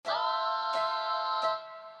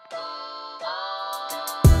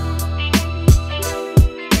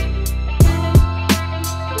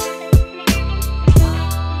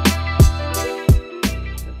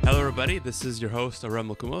everybody. This is your host, Aram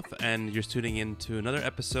Lukumov, and you're tuning in to another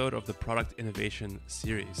episode of the Product Innovation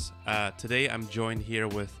Series. Today, I'm joined here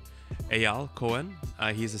with Eyal Cohen.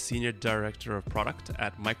 He's a Senior Director of Product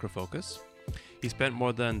at Micro Focus. He spent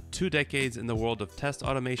more than 2 decades in the world of test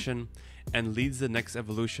automation and leads the next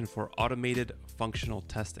evolution for automated functional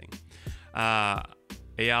testing.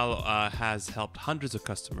 Eyal has helped hundreds of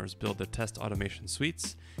customers build their test automation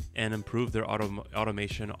suites and improve their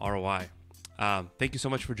automation ROI. Thank you so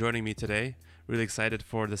much for joining me today. Really excited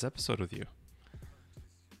for this episode with you.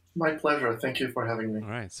 My pleasure. Thank you for having me. All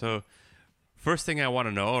right. So first thing I want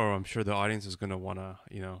to know, or I'm sure the audience is going to want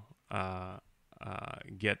to,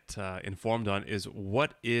 get informed on, is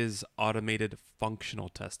what is automated functional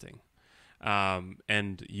testing?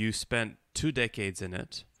 And you spent 2 decades in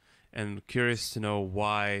it, and curious to know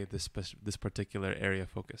why this particular area of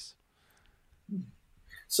focus.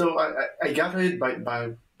 So I got it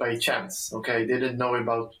by chance. Okay, I didn't know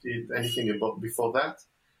about anything about before that,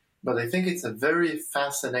 but I think it's a very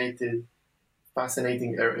fascinating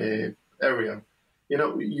area. You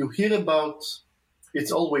know, you hear about,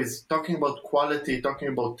 it's always talking about quality, talking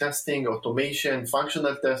about testing, automation,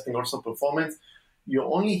 functional testing, also performance. You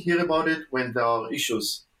only hear about it when there are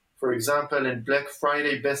issues. For example, in Black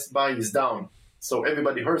Friday, Best Buy is down, so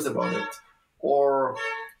everybody hears about it. Or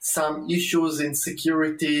some issues in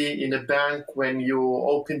security in a bank when you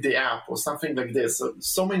open the app or something like this.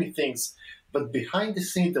 So many things. But behind the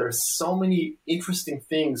scenes, there are so many interesting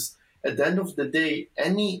things. At the end of the day,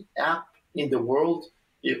 any app in the world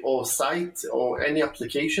or site or any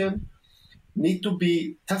application need to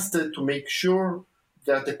be tested to make sure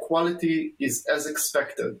that the quality is as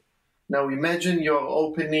expected. Now imagine you're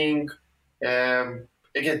opening,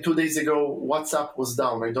 again, 2 days ago, WhatsApp was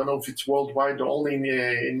down. I don't know if it's worldwide or only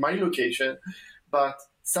in my location, but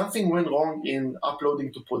something went wrong in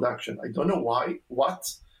uploading to production. I don't know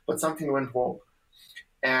but something went wrong.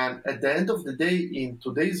 And at the end of the day, in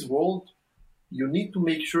today's world, you need to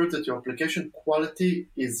make sure that your application quality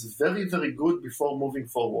is very, very good before moving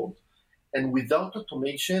forward. And without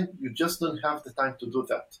automation, you just don't have the time to do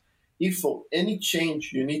that. If for any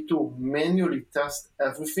change you need to manually test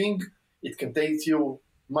everything, it can take you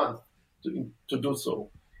months to do so.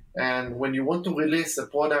 And when you want to release a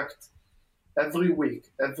product every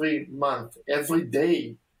week, every month, every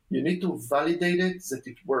day, you need to validate it that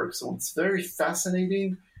it works. So it's very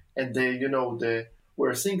fascinating. And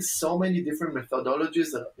we're seeing so many different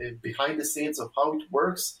methodologies behind the scenes of how it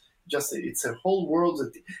works. It's a whole world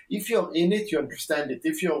that if you're in it, you understand it.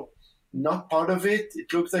 If you're not part of it,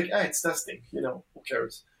 it looks like, it's testing, who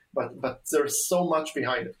cares? But there's so much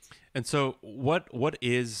behind it. And so what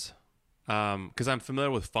is, because I'm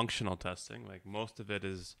familiar with functional testing, like most of it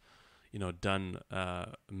is, done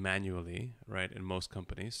manually, right, in most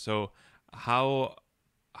companies. So how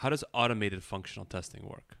does automated functional testing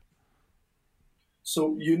work?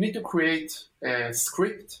 So you need to create a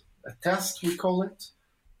script, a test, we call it.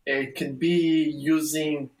 It can be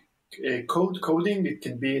using coding. It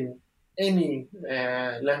can be in any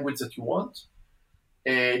language that you want.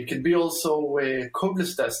 It can be also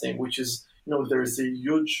codeless testing, which is, there's a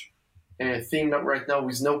huge thing right now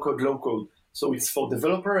with no code, low code. So it's for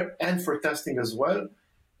developer and for testing as well.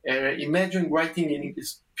 Imagine writing in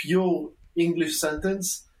this pure English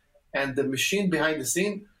sentence and the machine behind the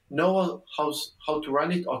scene know how to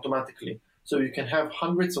run it automatically. So you can have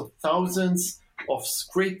hundreds of thousands of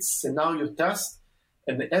scripts, scenario tests,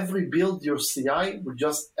 and every build, your CI will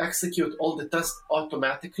just execute all the tests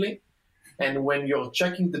automatically. And when you're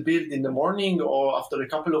checking the build in the morning or after a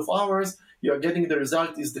couple of hours, you're getting the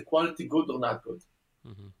result, is the quality good or not good?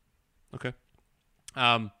 Mm-hmm. Okay.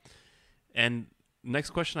 And next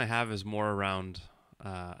question I have is more around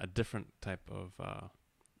a different type of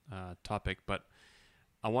topic, but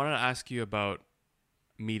I wanted to ask you about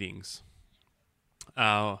meetings.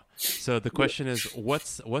 So the question is,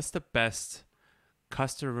 what's the best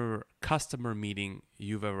customer meeting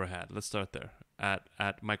you've ever had? Let's start there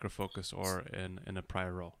at Micro Focus or in a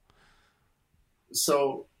prior role.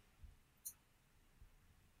 So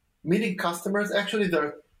meeting customers, actually there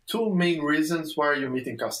are 2 main reasons why you're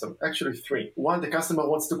meeting customers. Actually 3. One, the customer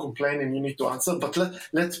wants to complain and you need to answer, but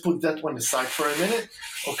let's put that one aside for a minute,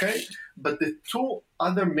 okay? But the 2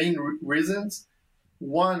 other main reasons,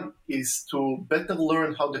 one is to better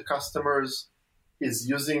learn how the customers is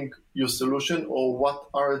using your solution or what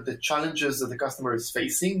are the challenges that the customer is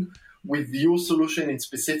facing with your solution in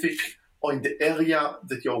specific or in the area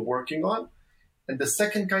that you're working on. And the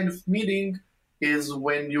second kind of meeting is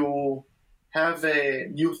when you have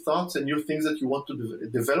new thoughts and new things that you want to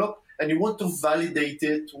develop, and you want to validate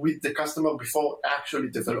it with the customer before actually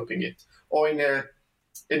developing it. Or in a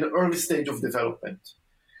in an early stage of development.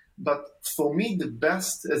 But for me, the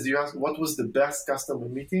best, as you asked, what was the best customer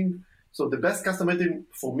meeting? So the best customer meeting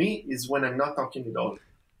for me is when I'm not talking at all.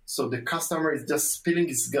 So the customer is just spilling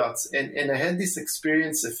his guts. And I had this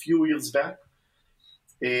experience a few years back.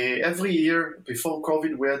 Every year before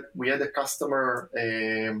COVID, we had a customer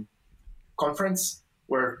conference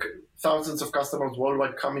where thousands of customers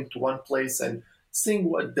worldwide come into one place and seeing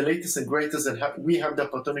what the latest and greatest, and we have the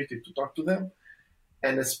opportunity to talk to them.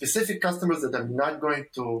 And the specific customers that I'm not going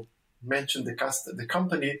to mention the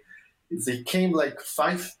company, they came like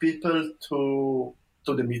 5 people to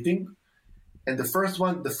the meeting. And the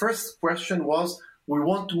first question was, we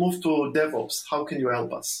want to move to DevOps. How can you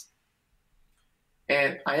help us?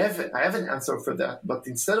 And I have an answer for that. But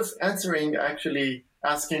instead of answering, actually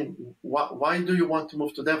asking, why do you want to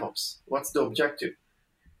move to DevOps? What's the objective?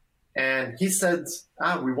 And he said,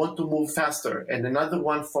 we want to move faster. And another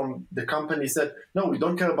one from the company said, no, we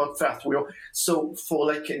don't care about fast. So for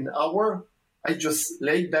like an hour, I just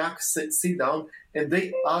laid back, sit down, and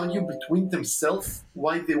they argue between themselves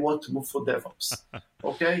why they want to move for DevOps.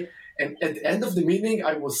 Okay? And at the end of the meeting,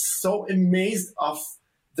 I was so amazed of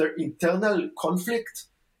their internal conflict,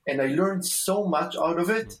 and I learned so much out of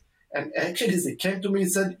it. And actually, they came to me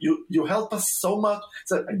and said, you help us so much.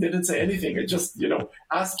 So I didn't say anything. I just,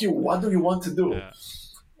 ask you, what do you want to do? Yeah.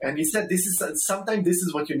 And he said, sometimes this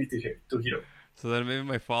is what you need to hear. So then maybe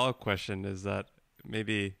my follow-up question is that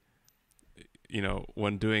maybe,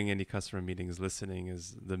 when doing any customer meetings, listening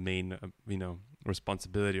is the main,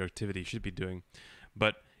 responsibility or activity you should be doing.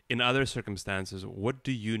 But in other circumstances, what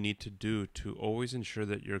do you need to do to always ensure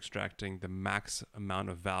that you're extracting the max amount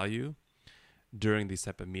of value during these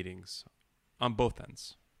type of meetings on both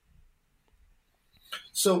ends?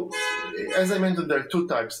 So, as I mentioned, there are 2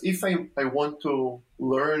 types. If I want to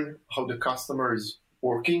learn how the customer is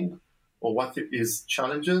working or what his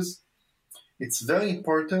challenges, it's very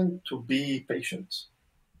important to be patient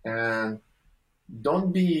and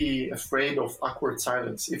don't be afraid of awkward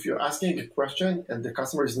silence. If you're asking a question and the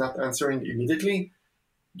customer is not answering immediately,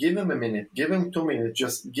 give him a minute, give him 2 minutes,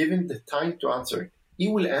 just give him the time to answer. He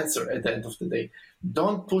will answer at the end of the day.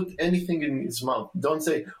 Don't put anything in his mouth. Don't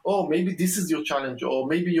say, oh, maybe this is your challenge, or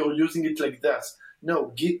maybe you're using it like this.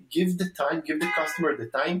 No, give the time, give the customer the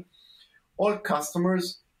time. All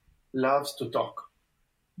customers love to talk.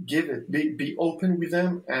 Give it, be open with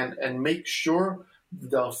them and make sure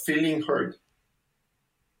they're feeling heard.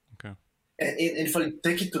 Okay. And if I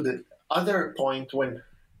take it to the other point, when,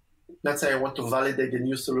 let's say I want to validate the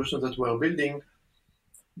new solutions that we're building,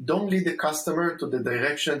 don't lead the customer to the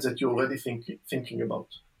directions that you're already thinking about.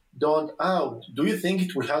 Do you think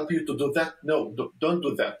it will help you to do that? No, don't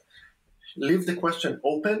do that. Leave the question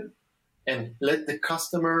open and let the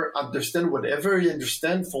customer understand whatever he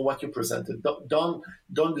understands from what you presented. Don't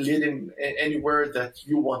lead him anywhere that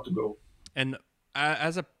you want to go. And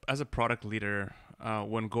as a product leader,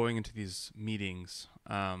 when going into these meetings,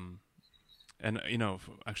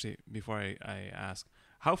 actually, before I ask,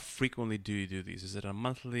 how frequently do you do these? Is it on a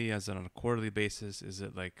monthly? Is it on a quarterly basis? Is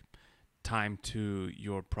it like time to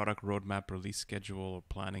your product roadmap, release schedule,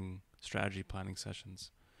 or strategy planning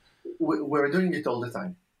sessions? We're doing it all the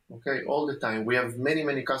time. Okay, all the time. We have many,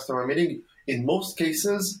 many customer meetings. In most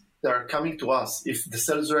cases, they are coming to us. If the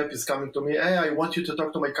sales rep is coming to me, hey, I want you to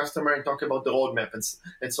talk to my customer and talk about the roadmap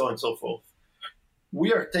and so on and so forth.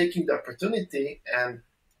 We are taking the opportunity and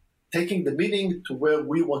taking the meeting to where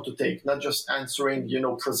we want to take, not just answering,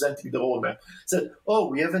 presenting the roadmap. Said, oh,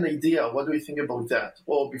 we have an idea. What do you think about that?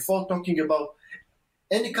 Or before talking about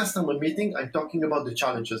any customer meeting, I'm talking about the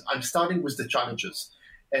challenges. I'm starting with the challenges.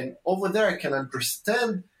 And over there, I can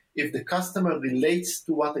understand if the customer relates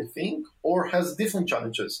to what I think or has different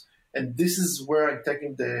challenges. And this is where I'm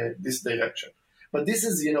taking this direction. But this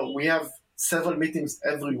is, we have several meetings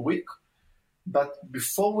every week. But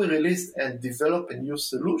before we release and develop a new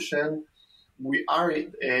solution, we are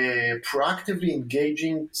proactively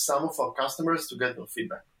engaging some of our customers to get their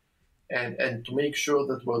feedback and to make sure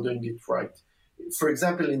that we're doing it right. For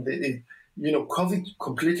example, COVID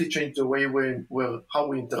completely changed the way how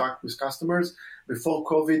we interact with customers. Before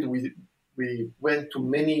COVID, we went to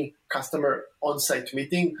many customer on-site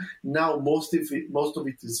meetings. Now most of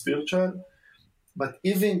it is virtual. But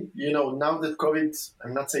even, now that COVID,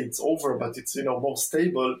 I'm not saying it's over, but it's, more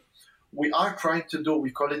stable, we are trying to do,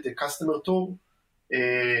 we call it a customer tour.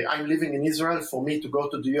 I'm living in Israel. For me to go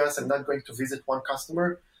to the US, I'm not going to visit one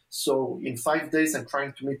customer. So in 5 days, I'm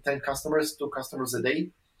trying to meet 10 customers, 2 customers a day.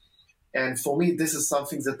 And for me, this is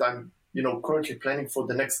something that I'm, currently planning for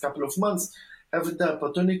the next couple of months, having the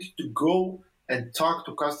opportunity to go and talk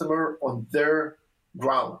to customer on their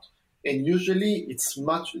ground. and usually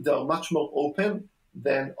they're much more open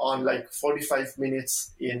than on like 45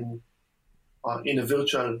 minutes in a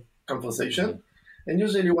virtual conversation. And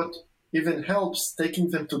usually what even helps taking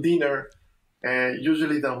them to dinner,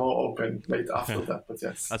 usually they're more open right after that. But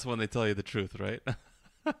yes, That's when they tell you the truth, right?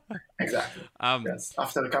 exactly. Yes,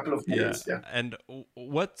 after a couple of Yeah. years, yeah. And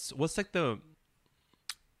what's like the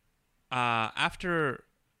after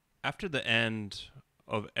the end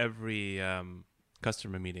of every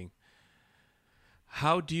customer meeting,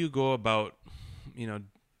 how do you go about,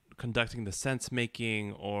 conducting the sense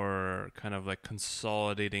making or kind of like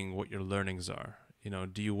consolidating what your learnings are?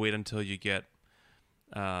 Do you wait until you get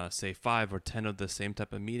say 5 or 10 of the same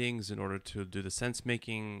type of meetings in order to do the sense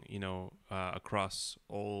making, across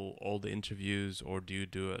all the interviews, or do you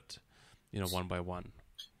do it, one by one?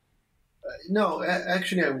 No,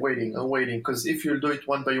 actually, I'm waiting. Because if you do it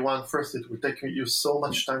one by one, first, it will take you so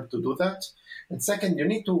much time to do that. And second, you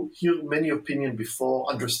need to hear many opinions before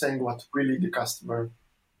understanding what really the customer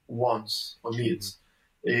wants or needs.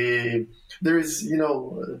 There is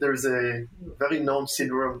a very known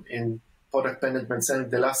syndrome in product management saying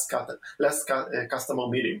the last customer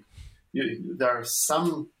meeting. There are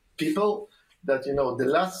some people that, the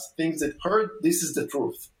last things they heard, this is the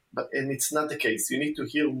truth. And it's not the case. You need to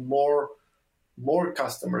hear more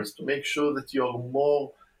customers to make sure that you're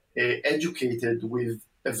more educated with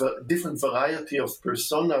a different variety of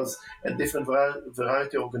personas and different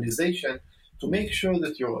variety of organization to make sure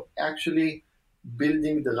that you're actually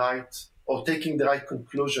building the right or taking the right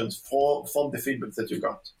conclusions from the feedback that you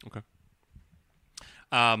got. Okay.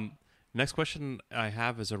 Next question I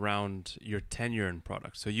have is around your tenure in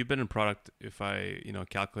product. So you've been in product, if I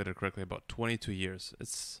calculated correctly, about 22 years.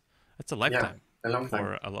 It's a lifetime. A long time.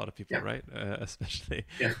 For a lot of people, right? Especially.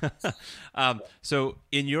 Yeah. So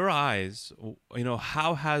in your eyes,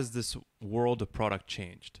 how has this world of product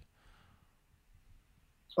changed?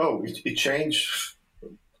 Oh, it changed.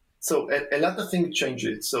 So a lot of things changed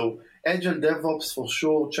it. So Agile DevOps for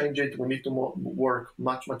sure changed it. We need to work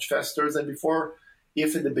much, much faster than before.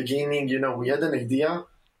 If at the beginning, we had an idea,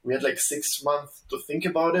 we had like 6 months to think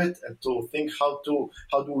about it and to think how do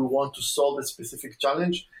we want to solve a specific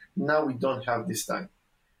challenge. Now we don't have this time.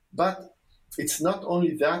 But it's not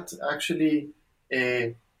only that. Actually,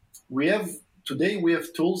 today we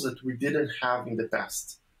have tools that we didn't have in the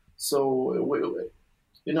past. So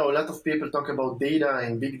a lot of people talk about data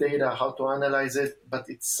and big data, how to analyze it, but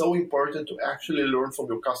it's so important to actually learn from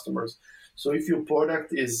your customers. So if your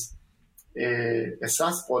product is a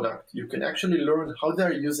SaaS product, you can actually learn how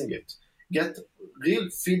they're using it, get real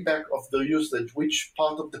feedback of their usage, which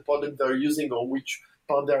part of the product they're using or which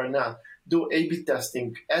part they're not. Do A/B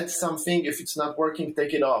testing, add something. If it's not working,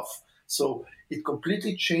 take it off. So it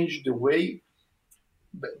completely changed the way.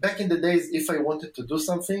 Back in the days, if I wanted to do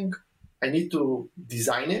something, I need to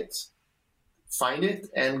design it, find it,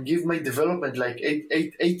 and give my development like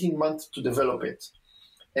 18 months to develop it.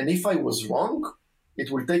 And if I was wrong, it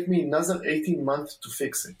will take me another 18 months to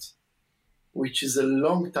fix it, which is a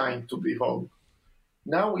long time to be wrong.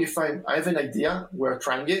 Now, if I have an idea, we're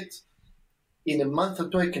trying it, in a month or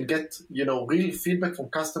two, I can get real feedback from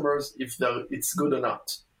customers if it's good or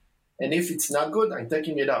not. And if it's not good, I'm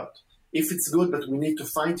taking it out. If it's good, but we need to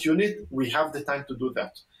fine tune it, we have the time to do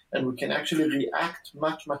that. And we can actually react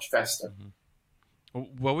much, much faster.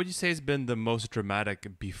 Mm-hmm. What would you say has been the most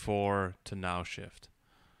dramatic before to now shift?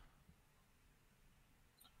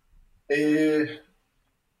 Two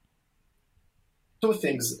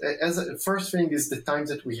things. First thing is the time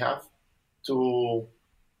that we have to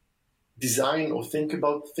design or think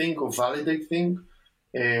about thing or validate thing.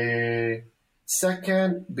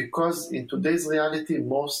 Second, because in today's reality,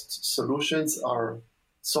 most solutions are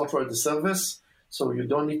software as a service. So you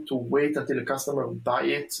don't need to wait until a customer buy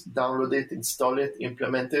it, download it, install it,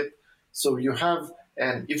 implement it. So you have,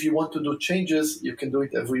 and if you want to do changes, you can do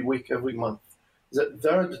it every week, every month.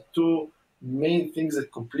 There are the two main things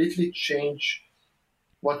that completely change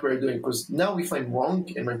what we're doing. Because now if I'm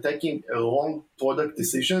wrong and I'm taking a wrong product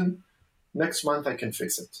decision, next month I can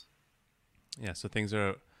fix it. Yeah, so things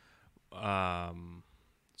are,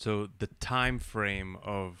 so the time frame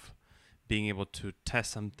of being able to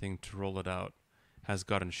test something to roll it out has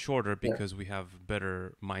gotten shorter because we have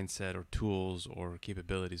better mindset or tools or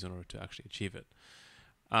capabilities in order to actually achieve it.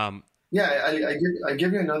 I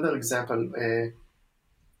give you another example.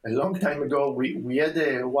 A long time ago, we had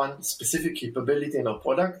one specific capability in our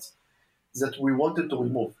product that we wanted to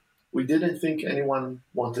remove. We didn't think anyone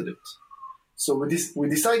wanted it. So we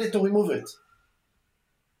decided to remove it.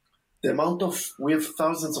 We have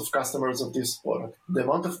thousands of customers of this product. The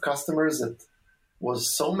amount of customers that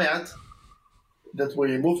was so mad, that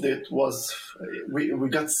we removed it was we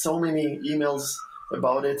got so many emails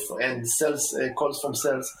about it and sales calls from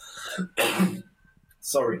sales.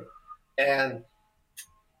 Sorry, and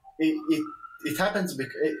it happens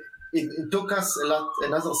because it took us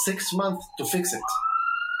another 6 months to fix it.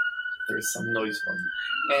 There is some noise from it.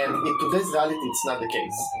 And in today's reality, it's not the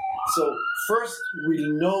case. So first,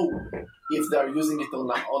 we'll know if they are using it or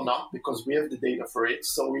not because we have the data for it.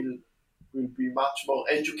 So we'll be much more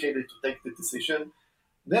educated to take the decision.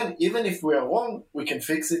 Then, even if we are wrong, we can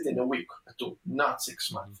fix it in a week or two, not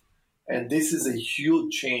 6 months. And this is a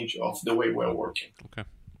huge change of the way we're working. Okay.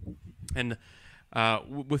 And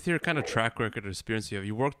with your kind of track record experience,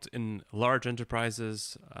 you worked in large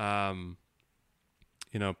enterprises,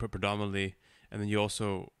 predominantly, and then you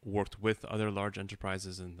also worked with other large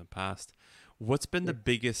enterprises in the past. What's been the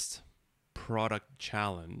biggest product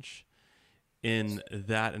challenge in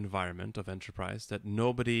that environment of enterprise that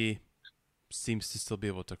nobody seems to still be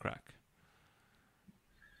able to crack?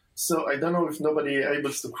 So I don't know if nobody is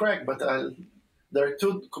able to crack, but there are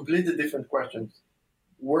two completely different questions.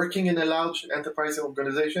 Working in a large enterprise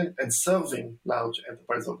organization and serving large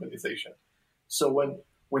enterprise organization. So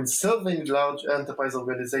when serving large enterprise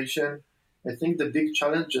organization, I think the big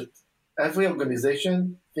challenge that every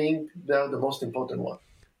organization think they're the most important one.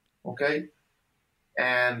 Okay?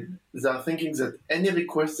 And they're thinking that any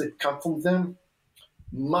request that come from them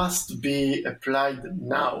must be applied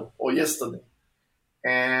now or yesterday.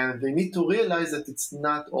 And they need to realize that it's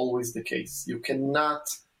not always the case. You cannot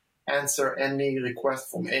answer any request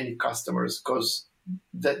from any customers because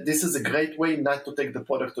this is a great way not to take the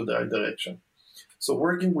product to the right direction. So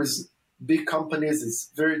working with big companies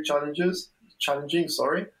is very challenging.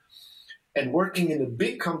 And working in a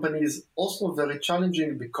big company is also very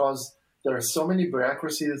challenging because there are so many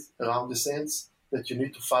bureaucracies around the scenes that you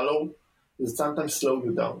need to follow that sometimes slow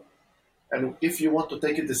you down. And if you want to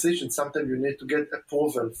take a decision, sometimes you need to get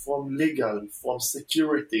approval from legal, from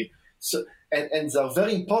security. So, and they're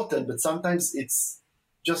very important, but sometimes it's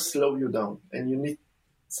just slow you down. And you need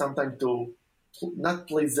sometimes to not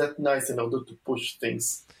play that nice in order to push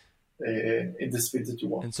things in the speed that you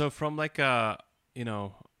want. And so from like a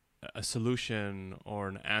solution or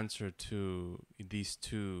an answer to these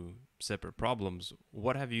two separate problems,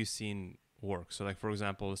 what have you seen work? So like, for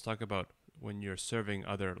example, let's talk about when you're serving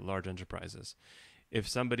other large enterprises. If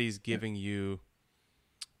somebody's giving you,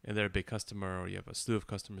 and they're a big customer, or you have a slew of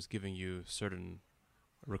customers giving you certain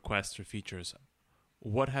requests or features,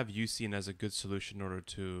 what have you seen as a good solution in order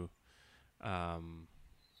to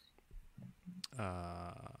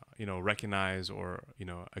recognize or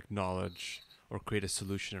acknowledge or create a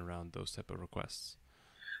solution around those type of requests?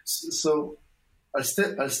 So I'll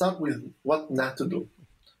start with what not to do.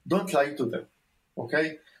 Don't lie to them,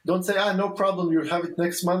 okay? Don't say, no problem, you'll have it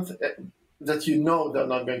next month, that you know they're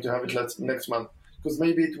not going to have it next month. Because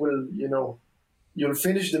maybe it will, you'll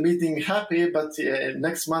finish the meeting happy, but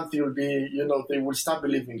next month you'll be, they will stop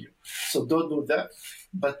believing you. So don't do that.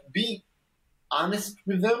 But be honest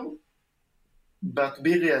with them, but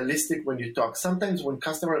be realistic when you talk. Sometimes when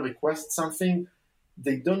customer requests something,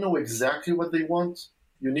 they don't know exactly what they want.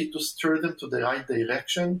 You need to steer them to the right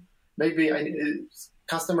direction. Maybe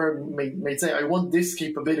customer may say, I want this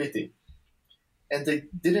capability. And they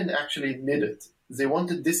didn't actually need it. They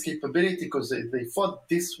wanted this capability because they thought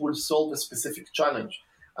this will solve a specific challenge.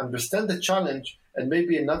 Understand the challenge, and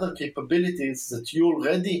maybe another capabilities that you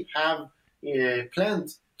already have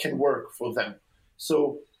planned can work for them.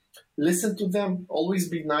 So listen to them, always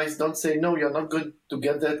be nice. Don't say, no, you're not going to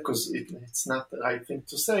get that because it's not the right thing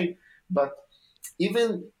to say. But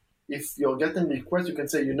even if you're getting a request, you can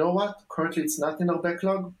say, you know what, currently it's not in our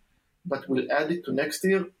backlog, but we'll add it to next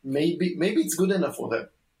year. Maybe it's good enough for them.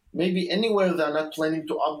 Maybe anywhere they're not planning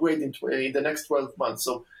to upgrade in the next 12 months.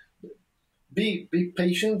 So be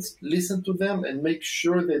patient, listen to them, and make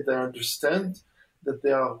sure that they understand that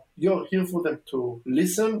you're here for them to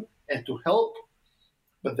listen and to help,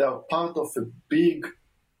 but they are part of a big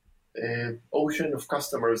ocean of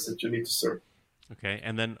customers that you need to serve. Okay,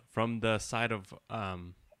 and then from the side of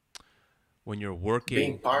when you're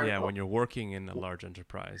working, when you're working in a large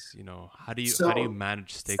enterprise, how do you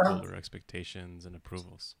manage stakeholder expectations and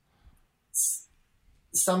approvals?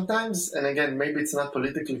 Sometimes, and again, maybe it's not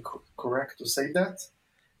politically correct to say that,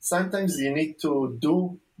 sometimes you need to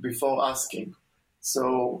do before asking.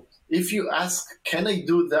 So if you ask, can I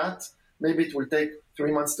do that? Maybe it will take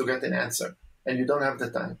 3 months to get an answer, and you don't have the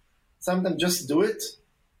time. Sometimes just do it.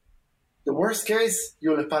 The worst case,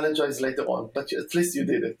 you'll apologize later on, but at least you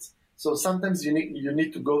did it. So sometimes you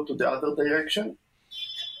need to go to the other direction.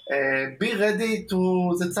 be ready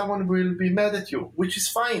to that someone will be mad at you, which is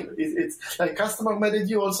fine. It's like customer mad at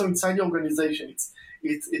you also inside the organization.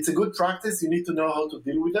 It's a good practice. You need to know how to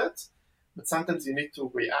deal with that, but sometimes you need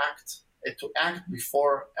to react to act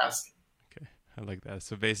before asking. Okay, I like that.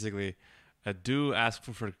 So basically, do ask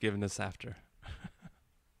for forgiveness after.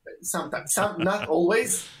 Sometimes, not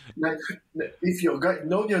always. Like if you're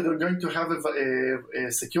know you're going to have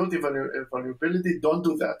a security vulnerability, don't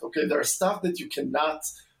do that. Okay, there are stuff that you cannot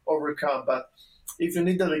overcome, but if you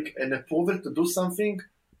need an approval to do something,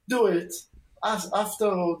 do it. Ask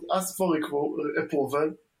for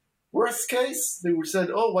approval. Worst case, they will say,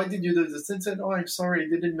 "Oh, why did you do this?" And said, "Oh, I'm sorry, I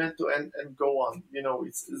didn't meant to," and go on.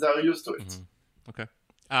 They're used to it. Mm-hmm. Okay.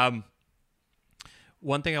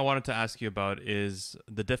 One thing I wanted to ask you about is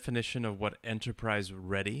the definition of what enterprise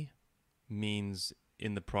ready means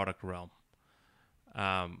in the product realm.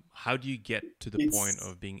 How do you get to the point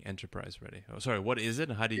of being enterprise ready? Oh, sorry, what is it,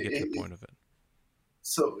 and how do you get to the point of it?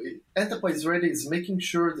 So, enterprise ready is making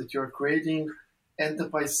sure that you're creating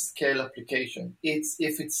enterprise scale application.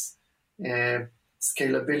 If it's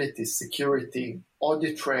scalability, security,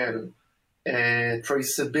 audit trail,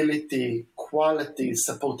 traceability, quality,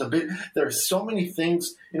 supportability. There are so many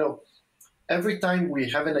things. Every time we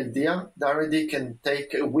have an idea, the R&D can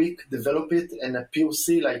take a week, develop it, and a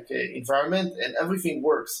POC like environment, and everything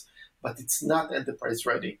works. But it's not enterprise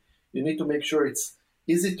ready. You need to make sure it's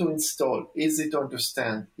easy to install, easy to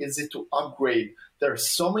understand, easy to upgrade. There are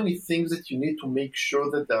so many things that you need to make sure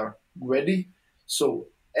that they're ready, so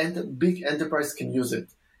big enterprise can use it.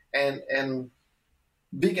 And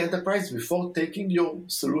big enterprise, before taking your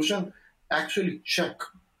solution, actually check.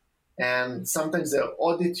 And sometimes they'll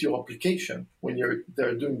audit your application when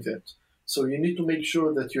they're doing that. So you need to make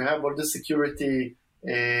sure that you have all the security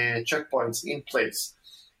checkpoints in place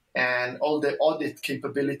and all the audit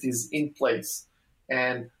capabilities in place.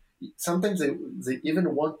 And sometimes they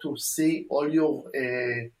even want to see all your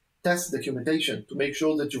test documentation to make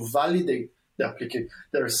sure that you validate the application.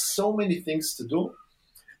 There are so many things to do.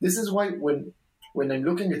 This is why when I'm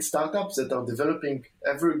looking at startups that are developing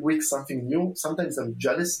every week something new, sometimes I'm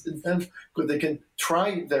jealous of them because they can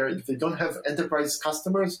try they don't have enterprise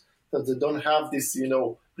customers, that they don't have this,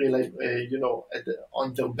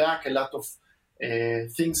 on their back, a lot of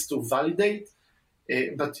things to validate.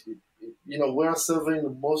 But we're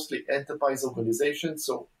serving mostly enterprise organizations.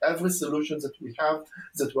 So every solution that we have,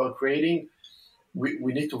 that we're creating,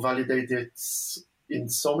 we need to validate it in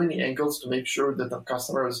so many angles to make sure that our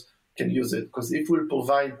customers can use it. Because if we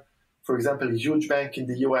provide, for example, a huge bank in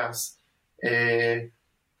the US, a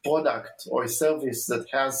product or a service that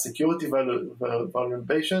has security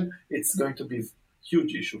vulnerability, it's going to be a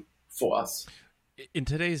huge issue for us. In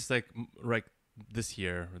today's, right this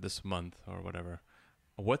year or this month or whatever,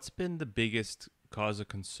 what's been the biggest cause of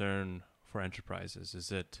concern for enterprises?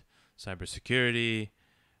 Is it cybersecurity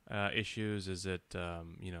issues? Is it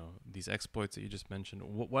these exploits that you just mentioned?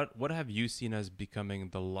 What have you seen as becoming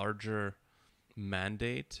the larger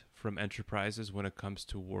mandate from enterprises when it comes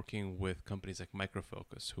to working with companies like Micro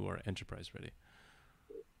Focus, who are enterprise ready?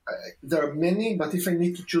 There are many, but if I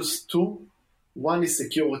need to choose two, one is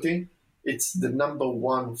security. It's the number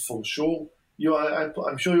one for sure.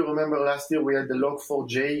 I'm sure you remember last year we had the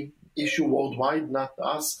Log4j issue worldwide, not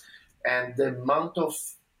us, and the amount of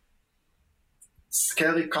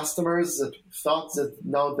scary customers that thought that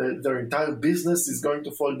now their entire business is going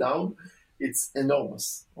to fall down, it's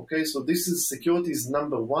enormous. Okay, so security is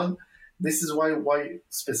number one. This is why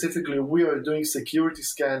specifically we are doing security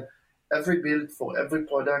scan every build for every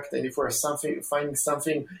product, and if we're finding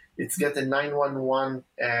something, it's get a 911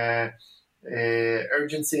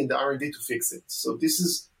 urgency in the R&D to fix it. So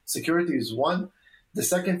security is one. The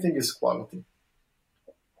second thing is quality.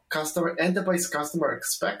 Enterprise customer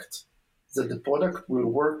expect that the product will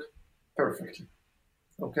work perfectly.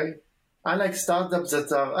 Okay? Unlike startups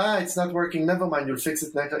that are, it's not working, never mind, you'll fix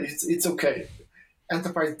it later. It's okay.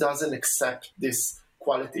 Enterprise doesn't accept these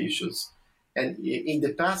quality issues. And in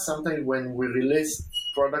the past, sometimes when we released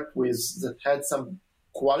product that had some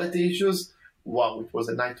quality issues, wow, it was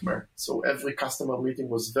a nightmare. So every customer meeting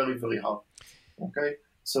was very, very hard. Okay?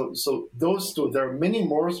 So those two, there are many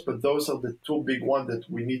more, but those are the two big ones that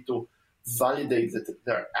we need to validate that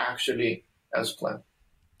they're actually as planned.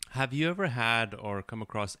 Have you ever had or come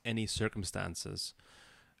across any circumstances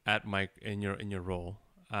at in your role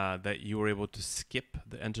that you were able to skip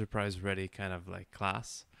the enterprise ready kind of like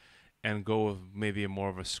class and go with maybe more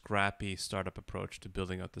of a scrappy startup approach to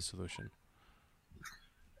building out the solution?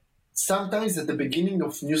 Sometimes at the beginning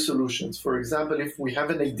of new solutions, for example, if we have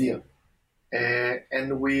an idea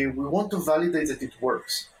and we want to validate that it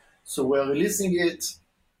works, so we're releasing it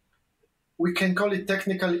we can call it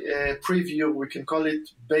technical preview, we can call it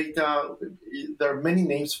beta. There are many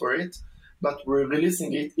names for it, but we're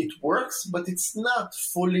releasing it. It works, but it's not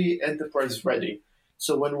fully enterprise ready.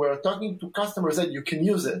 So when we're talking to customers that you can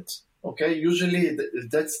use it, okay, usually at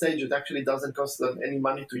that stage it actually doesn't cost them any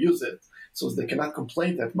money to use it, so they cannot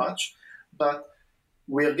complain that much. But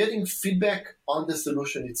we are getting feedback on the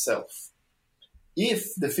solution itself.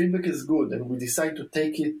 If the feedback is good and we decide to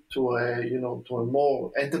take it to a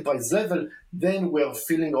more enterprise level, then we are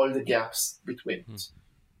filling all the gaps between it.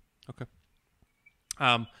 Okay.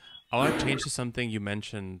 I want to change to something you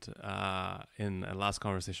mentioned in a last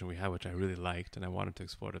conversation we had, which I really liked, and I wanted to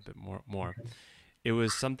explore it a bit more. It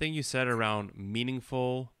was something you said around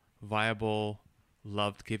meaningful, viable,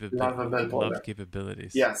 loved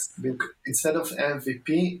capabilities. Yes, instead of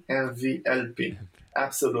MVP, MVLP.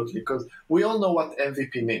 Absolutely, because we all know what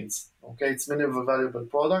MVP means. Okay, it's minimum valuable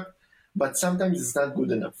product, but sometimes it's not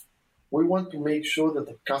good enough. We want to make sure that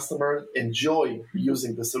the customer enjoy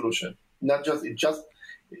using the solution.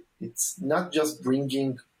 It's not just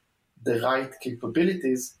bringing the right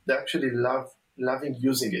capabilities; they actually loving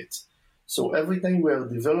using it. So every time we are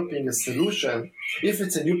developing a solution, if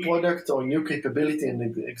it's a new product or new capability in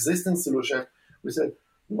the existing solution, we said,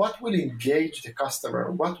 what will engage the customer?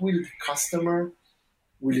 What will the customer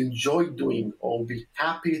will enjoy doing or be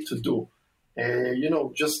happy to do?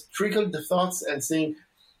 Just trickle the thoughts and saying,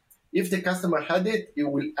 if the customer had it, it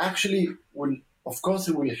will of course,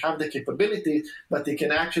 it will have the capability, but they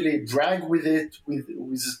can actually drag with it with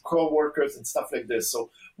his co-workers and stuff like this.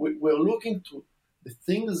 So we're looking to the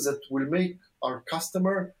things that will make our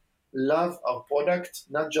customer love our product,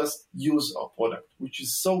 not just use our product, which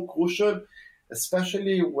is so crucial,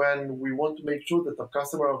 especially when we want to make sure that our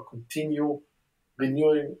customer will continue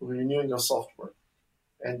renewing our software.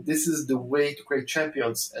 And this is the way to create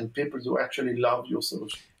champions and people who actually love your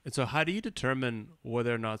solution. And so how do you determine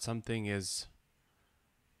whether or not something is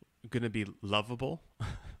going to be lovable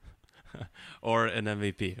or an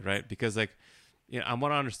MVP, right? Because I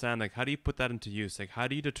want to understand, how do you put that into use? How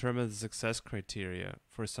do you determine the success criteria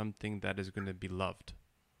for something that is going to be loved?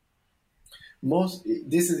 We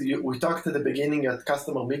talked at the beginning at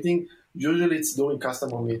customer meeting. Usually it's during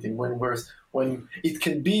customer meeting when it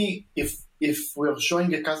can be, if we're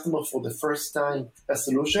showing a customer for the first time a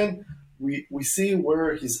solution, we see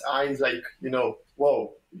where his eyes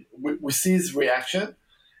whoa, we see his reaction.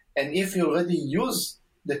 And if you already use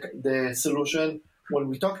the solution, when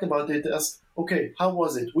we talked about it, as okay, how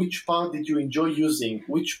was it? Which part did you enjoy using?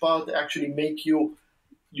 Which part actually make your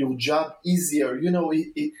job easier?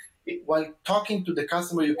 While talking to the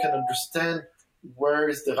customer, you can understand where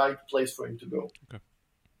is the right place for him to go. Okay.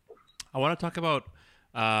 I want to talk about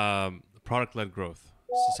product-led growth.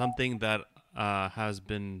 So something that has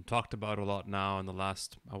been talked about a lot now in the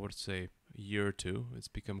last, I would say, year or two. It's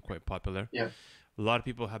become quite popular. Yeah. A lot of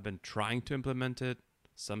people have been trying to implement it.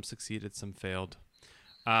 Some succeeded, some failed.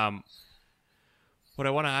 What I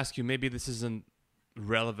want to ask you, maybe this isn't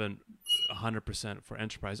relevant 100% for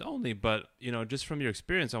enterprise only, but just from your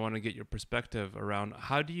experience, I want to get your perspective around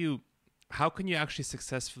how can you actually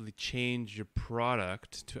successfully change your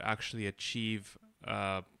product to actually achieve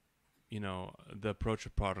the approach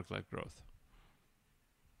of product-led growth?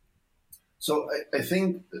 So I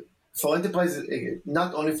think for enterprise,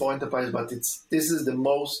 not only for enterprise, but this is the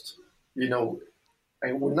most,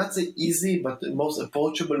 I would not say easy, but the most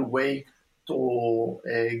approachable way to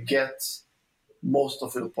get most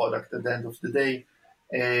of your product at the end of the day.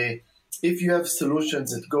 If you have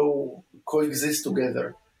solutions that coexist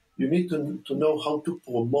together, you need to know how to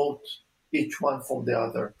promote each one from the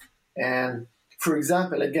other. And for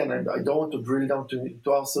example, again, I don't want to drill down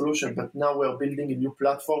to our solution, but now we're building a new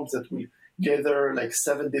platforms that will gather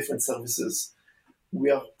 7 different services. We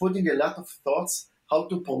are putting a lot of thoughts how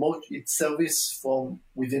to promote each service from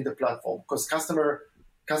within the platform, because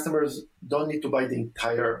customers don't need to buy the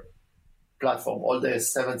entire platform, all the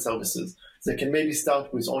 7 services. They can maybe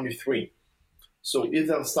start with only 3. So if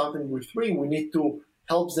they're starting with 3, we need to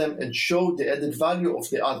help them and show the added value of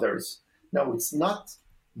the others. Now, it's not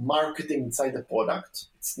marketing inside the product.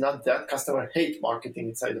 It's not that. Customers hate marketing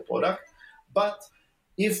inside the product. But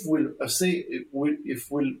if we'll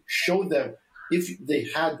show them, if they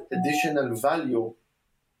had additional value,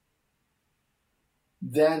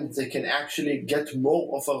 then they can actually get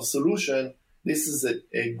more of our solution. This is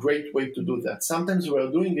a great way to do that. Sometimes we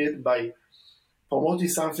are doing it by promoting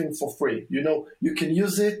something for free. You can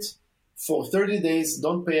use it for 30 days,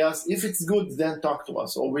 don't pay us. If it's good, then talk to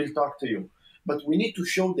us or we'll talk to you. But we need to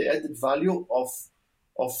show the added value of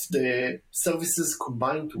the services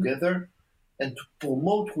combined together. and to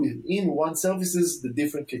promote within one services the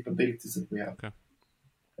different capabilities that we have. Okay.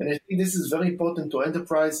 And I think this is very important to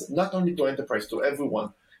enterprise, not only to enterprise, to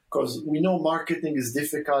everyone, because we know marketing is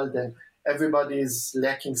difficult and everybody is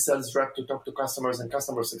lacking sales rep to talk to customers and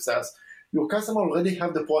customer success. Your customer already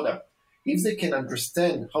have the product. If they can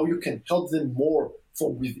understand how you can help them more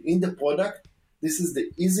from within the product, this is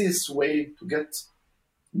the easiest way to get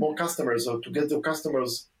more customers or to get the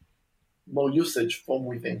customers more usage from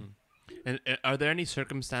within. And are there any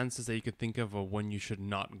circumstances that you could think of when you should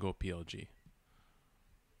not go PLG?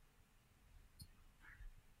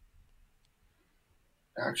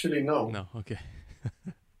 Actually, no. No. Okay.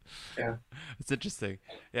 Yeah. It's interesting.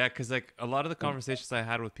 Yeah, because like a lot of the conversations I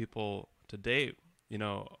had with people today, you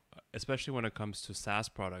know, especially when it comes to SaaS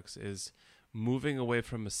products, is moving away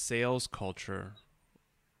from a sales culture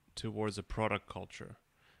towards a product culture.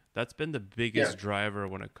 That's been the biggest driver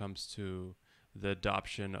when it comes to the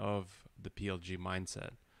adoption of the PLG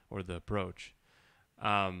mindset or the approach.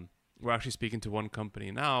 We're actually speaking to one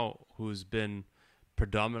company now who's been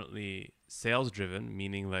predominantly sales driven,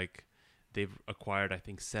 meaning like they've acquired, I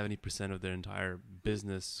think, 70% of their entire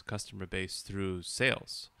business customer base through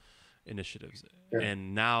sales initiatives. Yeah.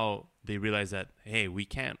 And now they realize that, hey,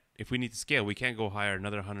 if we need to scale, we can't go hire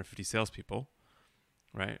another 150 salespeople,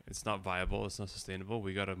 right? It's not viable. It's not sustainable.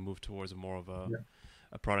 We got to move towards more of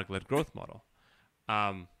a product-led growth model.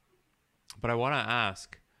 But I want to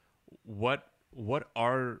ask, what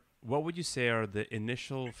would you say are the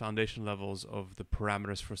initial foundation levels of the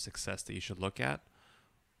parameters for success that you should look at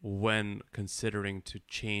when considering to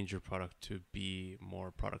change your product to be more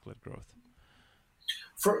product-led growth?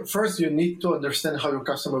 First, you need to understand how your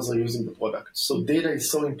customers are using the product. So data is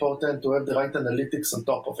so important to have the right analytics on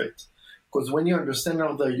top of it. Because when you understand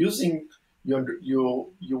how they're using,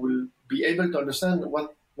 you will be able to understand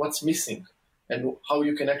what's missing and how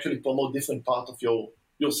you can actually promote different part of your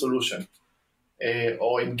solution.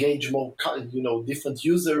 Or engage more, different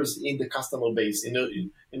users in the customer base in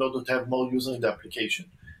order to have more users in the application.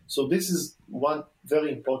 So this is one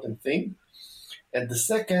very important thing. And the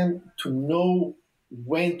second, to know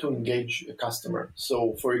when to engage a customer.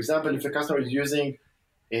 So, for example, if a customer is using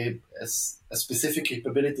a specific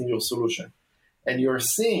capability in your solution, and you're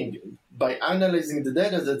seeing by analyzing the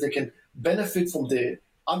data that they can benefit from the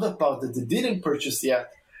other part that they didn't purchase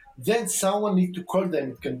yet, then someone needs to call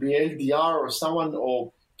them. It can be LDR or someone,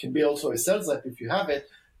 or can be also a sales rep if you have it,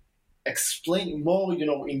 explain more,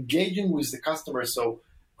 engaging with the customer. So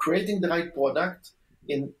creating the right product.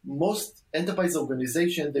 In most enterprise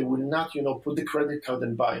organizations, they will not, put the credit card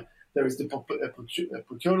and buy. There is the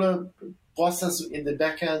procurement process in the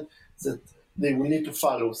backend that they will need to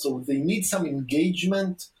follow. So they need some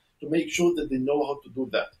engagement to make sure that they know how to do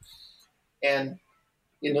that. And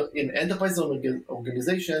in enterprise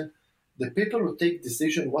organization, the people who take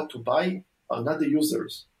decision what to buy are not the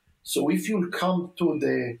users. So if you come to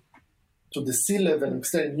the C-level and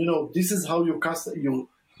say, this is how your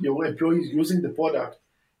employees using the product,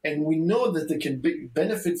 and we know that they can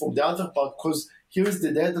benefit from the other part because here is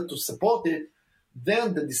the data to support it,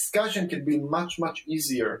 then the discussion can be much, much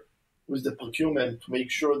easier with the procurement to make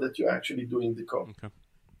sure that you're actually doing the code.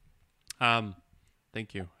 Okay.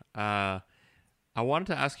 Thank you. I wanted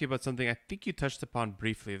to ask you about something I think you touched upon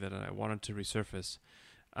briefly that I wanted to resurface.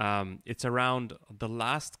 It's around the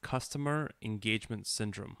last customer engagement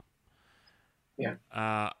syndrome. Yeah.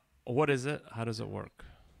 What is it? How does it work?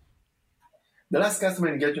 The last customer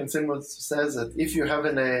engagement syndrome says that if you have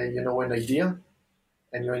an idea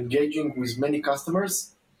and you're engaging with many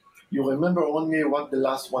customers, you remember only what the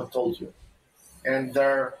last one told you. And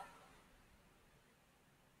there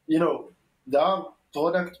are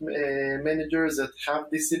product managers that have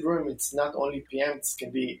this syndrome. It's not only PMs, it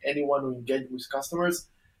can be anyone who engages with customers.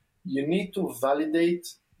 You need to validate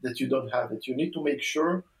that you don't have it. You need to make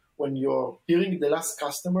sure when you're hearing the last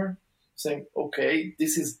customer saying, okay,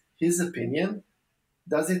 this is his opinion.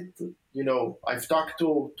 Does it, I've talked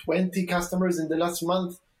to 20 customers in the last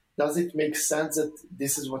month. Does it make sense that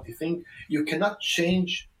this is what you think? You cannot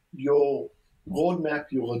change your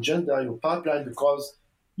roadmap, your agenda, your pipeline because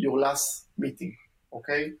your last meeting,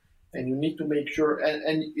 okay? And you need to make sure,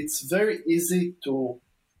 and it's very easy to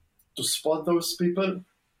spot those people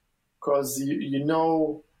because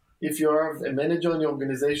if you have a manager in your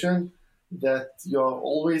organization, that you're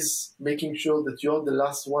always making sure that you're the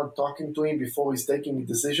last one talking to him before he's taking a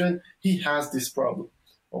decision. He has this problem,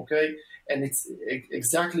 okay? And it's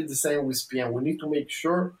exactly the same with PM. We need to make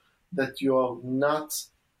sure that you're not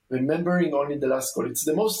remembering only the last call. It's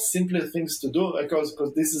the most simple things to do because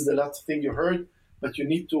this is the last thing you heard, but you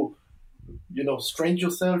need to, strain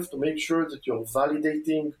yourself to make sure that you're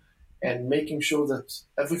validating and making sure that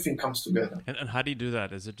everything comes together. And how do you do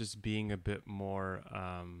that? Is it just being a bit more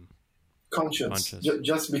Conscious. conscious?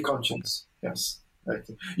 Just be conscious. Okay. Yes. Right.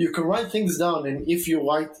 You can write things down, and if you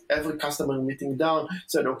write every customer meeting down,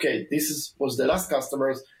 said, okay, was the last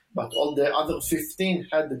customers, but all the other 15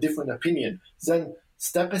 had a different opinion. Then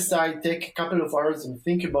step aside, take a couple of hours and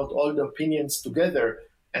think about all the opinions together,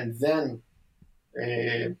 and then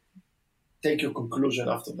take your conclusion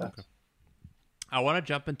after that. Okay. I want to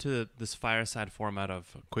jump into this fireside format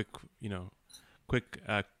of quick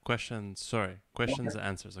questions and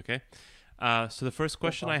answers. Okay. So the first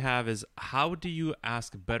question I have is, how do you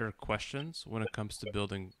ask better questions when it comes to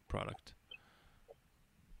building product?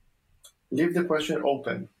 Leave the question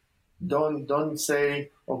open. Don't say,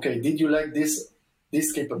 okay, did you like this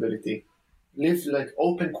capability? Leave like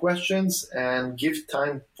open questions and give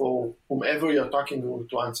time for whomever you're talking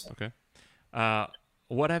to answer. Okay.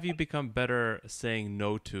 What have you become better saying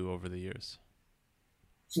no to over the years?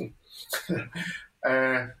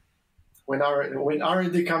 When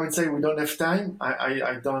R&D come and say we don't have time,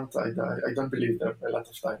 I don't believe them a lot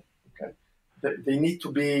of time. Okay, they need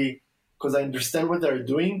to be, because I understand what they're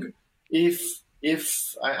doing. If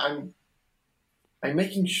I'm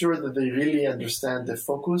making sure that they really understand the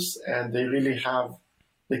focus and they really have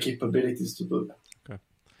the capabilities to do that.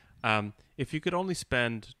 Okay. If you could only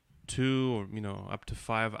spend 2 or up to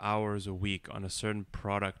 5 hours a week on a certain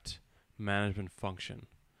product management function,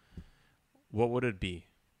 what would it be?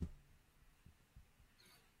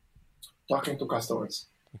 Talking to customers.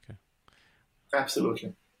 Okay.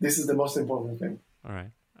 Absolutely. This is the most important thing. All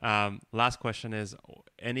right. Last question is,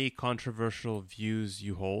 any controversial views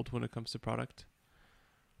you hold when it comes to product?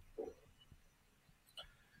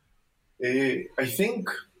 I think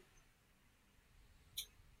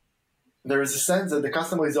there is a sense that the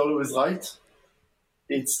customer is always right.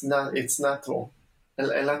 It's not true.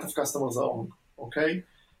 A lot of customers are wrong. Okay,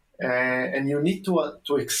 and you need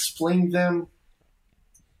to explain them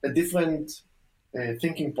a different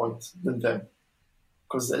thinking point than them,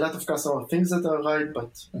 because a lot of customers think that are right,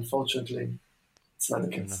 but unfortunately, it's not the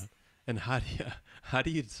case. And how do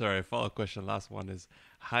you? Sorry, follow-up question. Last one is,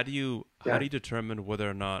 how do you determine whether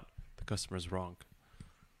or not the customer is wrong?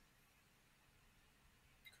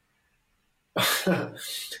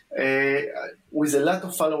 With a lot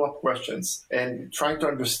of follow-up questions and trying to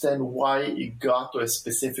understand why he got to a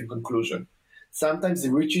specific conclusion. Sometimes he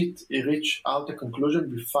reach out a conclusion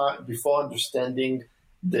before understanding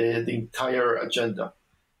the entire agenda.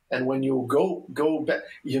 And when you go back,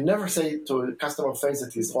 you never say to a customer face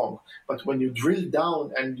that he's wrong. But when you drill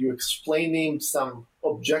down and you explain him some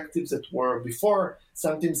objectives that were before,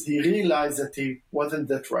 sometimes he realized that he wasn't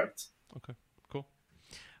that right. Okay, cool.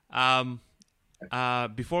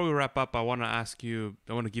 Before we wrap up, I want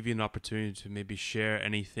to give you an opportunity to maybe share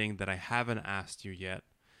anything that I haven't asked you yet,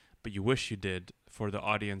 but you wish you did, for the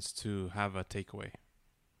audience to have a takeaway.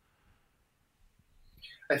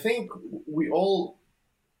 I think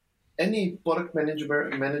any product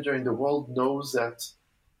manager in the world knows that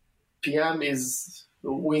PM is,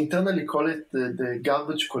 we internally call it the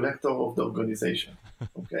garbage collector of the organization.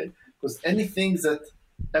 Okay, because anything that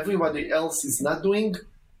everybody else is not doing,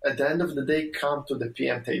 at the end of the day, come to the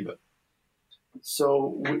PM table.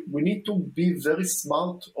 So we need to be very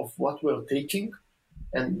smart of what we're taking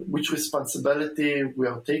and which responsibility we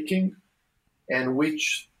are taking and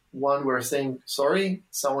which one we're saying, sorry,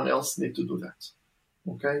 someone else need to do that.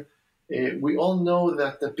 Okay? We all know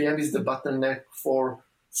that the PM is the bottleneck for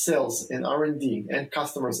sales and R&D and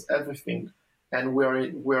customers, everything. And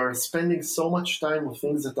we're spending so much time on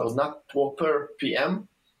things that are not proper PM.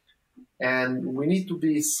 And we need to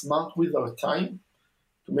be smart with our time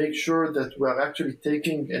to make sure that we're actually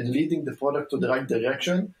taking and leading the product to the right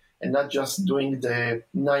direction and not just doing the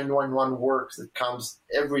 911 work that comes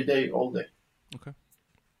every day, all day. Okay.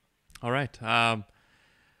 All right.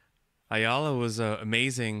 Eyal, it was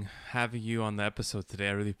amazing having you on the episode today.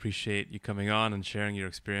 I really appreciate you coming on and sharing your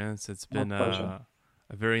experience. It's been a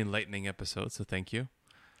very enlightening episode, so thank you.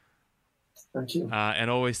 Thank you.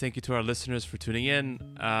 And always thank you to our listeners for tuning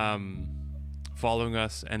in, following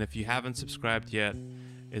us. And if you haven't subscribed yet,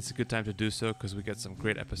 it's a good time to do so because we got some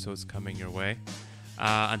great episodes coming your way.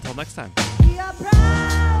 Until next time.